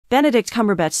Benedict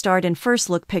Cumberbatch starred in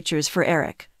first-look pictures for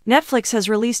Eric. Netflix has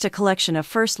released a collection of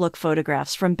first-look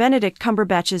photographs from Benedict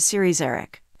Cumberbatch's series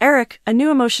Eric. Eric, a new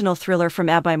emotional thriller from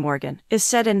Abi Morgan, is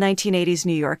set in 1980s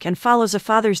New York and follows a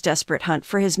father's desperate hunt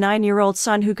for his 9-year-old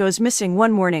son who goes missing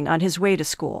one morning on his way to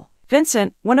school.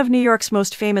 Vincent, one of New York's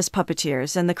most famous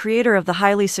puppeteers and the creator of the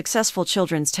highly successful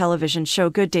children's television show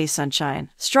Good Day Sunshine,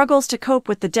 struggles to cope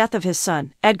with the death of his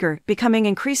son, Edgar, becoming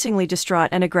increasingly distraught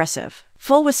and aggressive.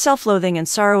 Full with self-loathing and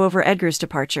sorrow over Edgar's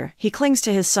departure, he clings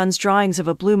to his son's drawings of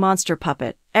a blue monster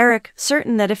puppet, Eric,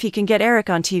 certain that if he can get Eric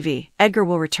on TV, Edgar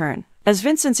will return. As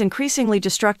Vincent's increasingly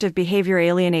destructive behavior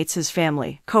alienates his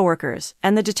family, coworkers,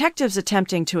 and the detectives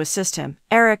attempting to assist him,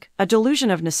 Eric, a delusion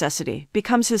of necessity,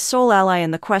 becomes his sole ally in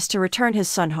the quest to return his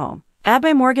son home.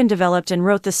 Abi Morgan developed and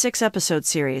wrote the 6-episode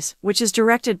series, which is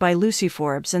directed by Lucy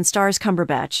Forbes and stars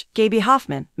Cumberbatch, Gaby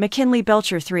Hoffmann, McKinley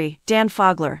Belcher III, Dan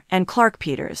Fogler, and Clark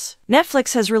Peters.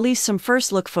 Netflix has released some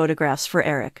first-look photographs for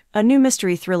Eric, a new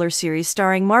mystery thriller series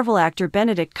starring Marvel actor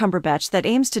Benedict Cumberbatch that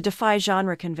aims to defy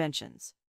genre conventions.